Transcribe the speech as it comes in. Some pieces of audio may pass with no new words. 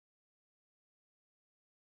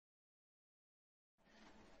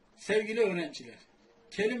Sevgili öğrenciler,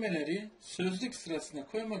 kelimeleri sözlük sırasına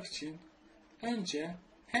koymak için önce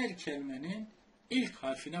her kelimenin ilk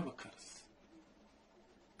harfine bakarız.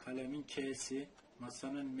 Kalemin K'si,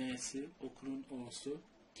 masanın M'si, okulun O'su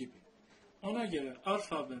gibi. Ona göre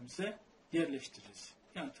alfabemize yerleştiririz.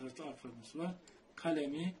 Yan tarafta alfabemiz var.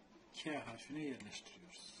 Kalemi K harfine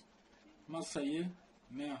yerleştiriyoruz. Masayı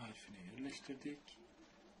M harfine yerleştirdik.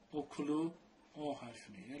 Okulu O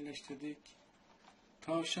harfine yerleştirdik.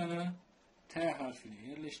 Tavşanı T harfine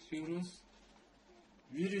yerleştiriyoruz.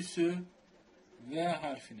 Virüsü V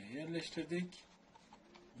harfine yerleştirdik.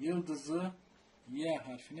 Yıldızı Y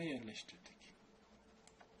harfine yerleştirdik.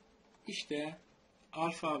 İşte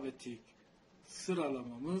alfabetik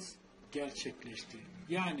sıralamamız gerçekleşti.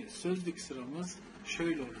 Yani sözlük sıramız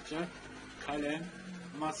şöyle olacak. Kalem,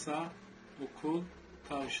 masa, okul,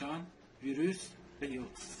 tavşan, virüs ve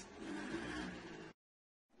yıldız.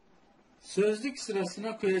 Sözlük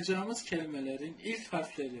sırasına koyacağımız kelimelerin ilk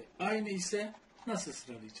harfleri aynı ise nasıl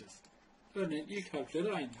sıralayacağız? Örneğin ilk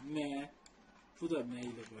harfleri aynı. M, bu da M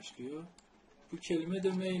ile başlıyor. Bu kelime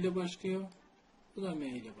de M ile başlıyor. Bu da M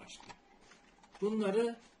ile başlıyor.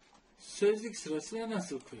 Bunları sözlük sırasına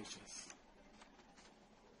nasıl koyacağız?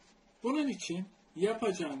 Bunun için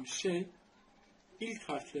yapacağımız şey ilk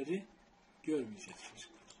harfleri görmeyeceğiz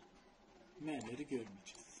çocuklar. M'leri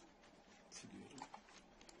görmeyeceğiz. Siliyorum.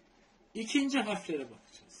 İkinci harflere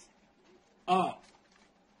bakacağız. A.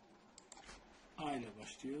 A ile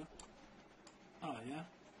başlıyor. A'ya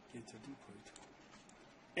getirdim koydum.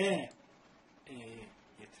 E. E'ye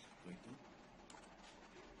getirip koydum.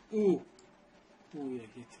 U. U'ya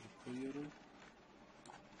getirip koyuyorum.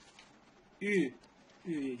 Ü.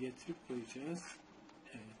 Ü'ye getirip koyacağız.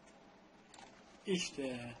 Evet.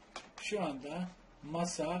 İşte şu anda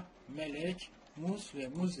masa, melek, muz ve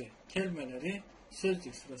muze kelimeleri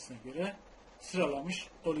sözlük sırasına göre sıralamış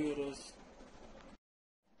oluyoruz.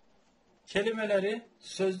 Kelimeleri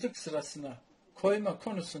sözlük sırasına koyma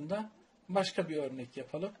konusunda başka bir örnek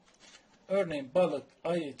yapalım. Örneğin balık,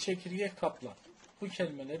 ayı, çekirge, kaplan. Bu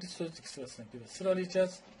kelimeleri sözlük sırasına göre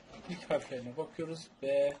sıralayacağız. İlk harflerine bakıyoruz.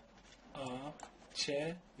 B, A, Ç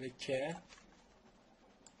ve K.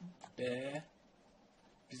 B.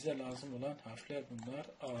 Bize lazım olan harfler bunlar.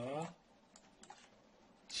 A,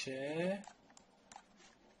 Ç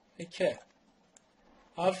ve K.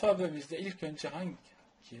 Alfabemizde ilk önce hangi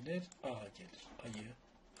gelir? A gelir. Ayı.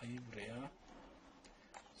 Ayı buraya.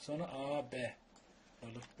 Sonra A, B.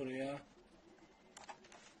 Balık buraya.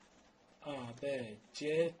 A, B,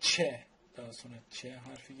 C, Ç. Daha sonra Ç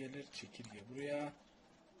harfi gelir. Çekirge buraya.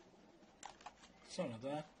 Sonra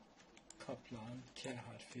da kaplan, K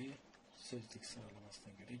harfi sözlük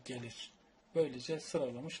sıralamasına göre gelir. Böylece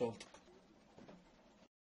sıralamış olduk.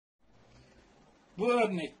 Bu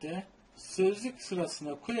örnekte sözlük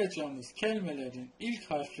sırasına koyacağımız kelimelerin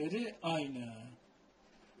ilk harfleri aynı.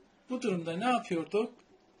 Bu durumda ne yapıyorduk?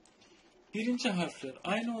 Birinci harfler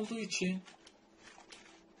aynı olduğu için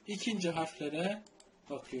ikinci harflere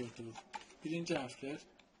bakıyorduk. Birinci harfler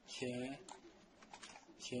K,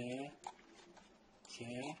 K,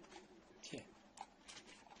 K, K.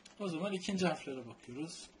 O zaman ikinci harflere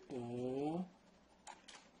bakıyoruz. O,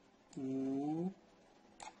 U,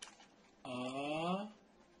 A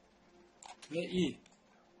ve İ.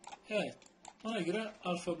 Evet. Ona göre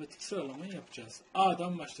alfabetik sıralamayı yapacağız.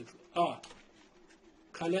 A'dan başladık. A.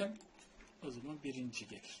 Kalem. O zaman birinci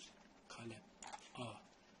gelir. Kalem. A.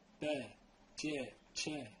 B. C. Ç.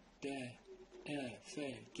 D. E.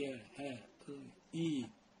 F. G. H. I. İ.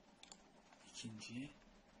 İkinci.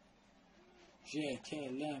 J. K.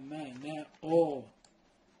 L. M. N. O.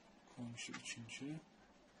 Komşu üçüncü.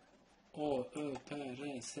 O. Ö. P.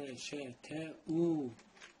 R. S. Ş. T. U.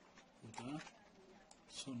 Bu da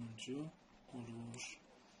sonuncu olur.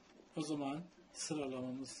 O zaman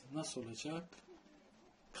sıralamamız nasıl olacak?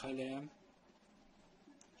 Kalem,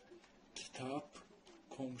 kitap,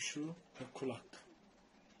 komşu ve kulak.